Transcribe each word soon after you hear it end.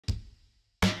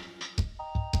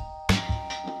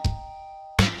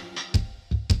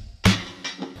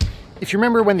If you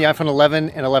remember when the iPhone 11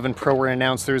 and 11 Pro were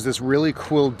announced, there was this really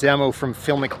cool demo from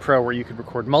FiLMiC Pro where you could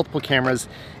record multiple cameras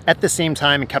at the same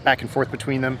time and cut back and forth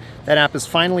between them. That app is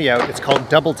finally out. It's called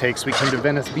DoubleTake, so we came to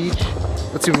Venice Beach.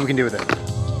 Let's see what we can do with it.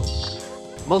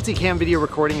 Multicam video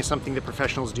recording is something that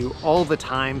professionals do all the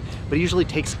time, but it usually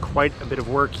takes quite a bit of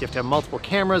work. You have to have multiple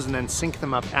cameras and then sync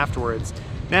them up afterwards.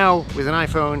 Now, with an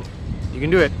iPhone, you can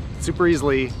do it super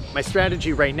easily. My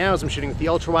strategy right now is I'm shooting with the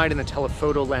ultra wide and the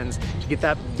telephoto lens to get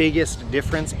that biggest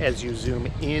difference as you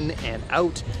zoom in and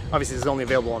out. Obviously this is only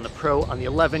available on the Pro. On the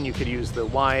 11 you could use the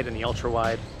wide and the ultra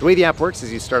wide. The way the app works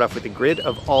is you start off with a grid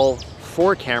of all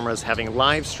 4 cameras having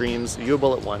live streams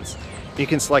viewable at once. You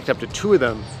can select up to 2 of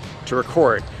them to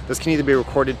record. This can either be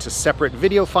recorded to separate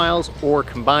video files or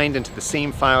combined into the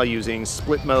same file using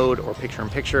split mode or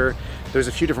picture-in-picture. There's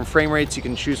a few different frame rates you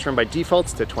can choose from. By default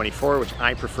to 24, which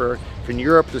I prefer. If you're in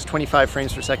Europe, there's 25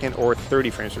 frames per second or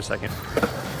 30 frames per second.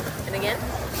 And again?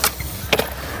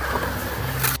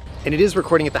 And it is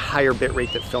recording at the higher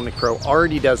bitrate that FiLMiC Pro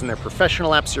already does in their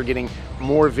professional apps. You're getting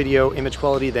more video image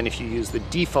quality than if you use the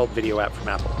default video app from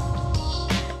Apple.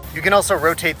 You can also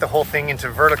rotate the whole thing into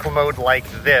vertical mode like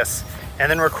this,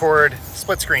 and then record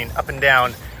split screen up and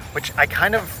down, which I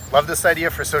kind of love this idea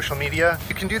for social media.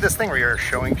 You can do this thing where you're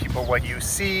showing people what you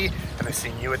see, and they're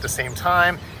seeing you at the same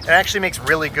time. It actually makes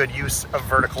really good use of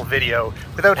vertical video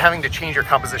without having to change your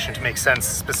composition to make sense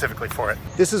specifically for it.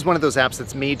 This is one of those apps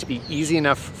that's made to be easy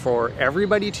enough for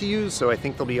everybody to use, so I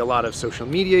think there'll be a lot of social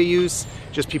media use,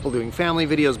 just people doing family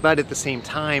videos, but at the same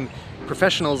time,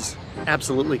 professionals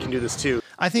absolutely can do this too.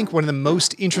 I think one of the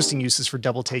most interesting uses for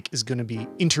DoubleTake is going to be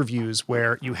interviews,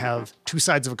 where you have 2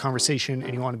 sides of a conversation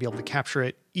and you want to be able to capture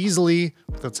it easily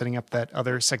without setting up that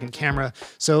other second camera.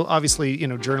 So obviously,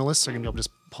 journalists are going to be able to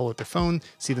just pull out their phone,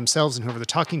 see themselves and whoever they're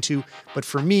talking to. But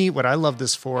for me, what I love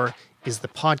this for is the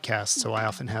podcast. So I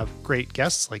often have great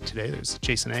guests, like today, there's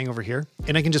Jason Ang over here,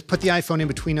 and I can just put the iPhone in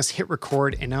between us, hit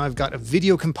record, and now I've got a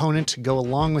video component to go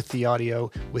along with the audio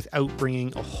without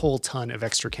bringing a whole ton of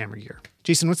extra camera gear.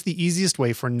 Jason, what's the easiest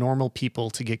way for normal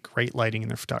people to get great lighting in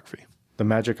their photography? The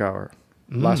magic hour.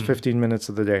 Last 15 minutes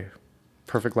of the day.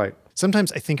 Perfect light.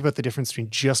 Sometimes I think about the difference between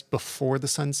just before the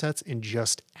sun sets and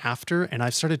just after, and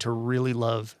I've started to really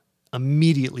love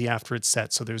immediately after it's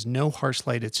set. So there's no harsh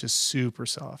light. It's just super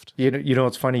soft. You know,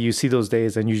 it's funny. You see those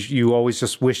days and you always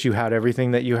just wish you had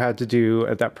everything that you had to do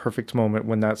at that perfect moment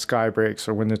when that sky breaks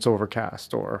or when it's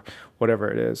overcast or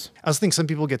whatever it is. I also think some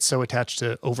people get so attached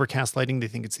to overcast lighting, they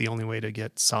think it's the only way to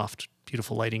get soft,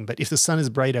 beautiful lighting. But if the sun is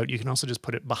bright out, you can also just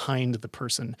put it behind the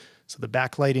person. So the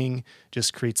backlighting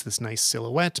just creates this nice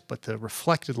silhouette, but the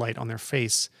reflected light on their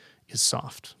face is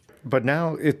soft. But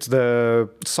now the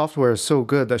software is so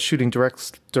good that shooting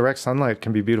direct sunlight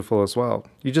can be beautiful as well.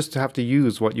 You just have to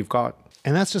use what you've got.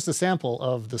 And that's just a sample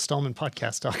of the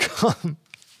StalmanPodcast.com.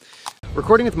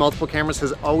 Recording with multiple cameras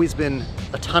has always been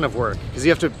a ton of work because you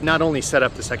have to not only set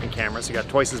up the second camera, so you got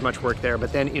twice as much work there,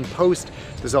 but then in post,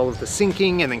 there's all of the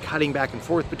syncing and then cutting back and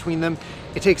forth between them.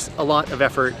 It takes a lot of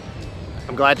effort.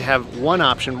 I'm glad to have one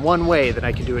option, one way that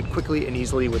I can do it quickly and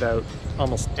easily without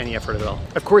almost any effort at all.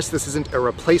 Of course, this isn't a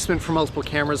replacement for multiple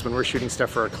cameras. When we're shooting stuff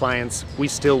for our clients, we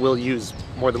still will use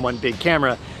more than one big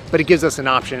camera, but it gives us an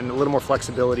option, a little more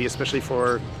flexibility, especially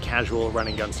for casual run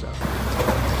and gun stuff.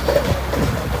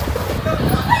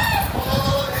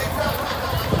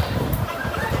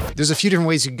 There's a few different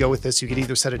ways you could go with this. You could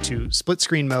either set it to split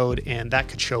screen mode, and that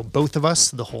could show both of us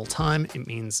the whole time. It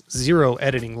means 0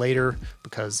 editing later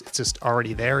because it's just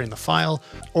already there in the file.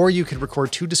 Or you could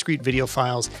record 2 discrete video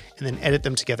files and then edit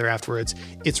them together afterwards.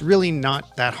 It's really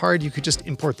not that hard. You could just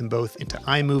import them both into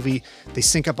iMovie. They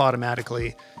sync up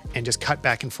automatically and just cut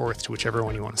back and forth to whichever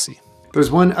one you want to see.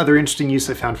 There's one other interesting use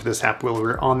I found for this app while we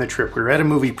were on the trip. We were at a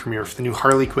movie premiere for the new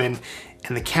Harley Quinn,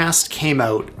 and the cast came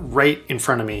out right in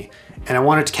front of me. And I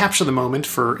wanted to capture the moment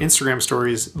for Instagram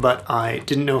stories, but I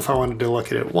didn't know if I wanted to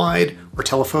look at it wide or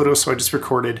telephoto, so I just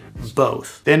recorded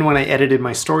both. Then when I edited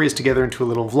my stories together into a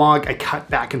little vlog, I cut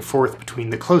back and forth between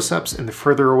the close-ups and the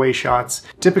further away shots.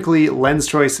 Typically, lens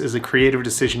choice is a creative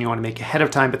decision you want to make ahead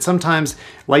of time, but sometimes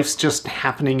life's just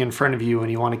happening in front of you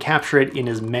and you want to capture it in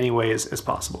as many ways as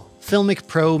possible. FiLMiC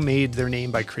Pro made their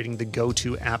name by creating the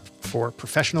go-to app for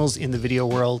professionals in the video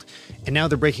world, and now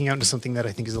they're breaking out into something that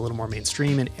I think is a little more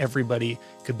mainstream and everybody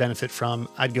could benefit from.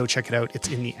 I'd go check it out. It's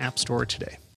in the App Store today.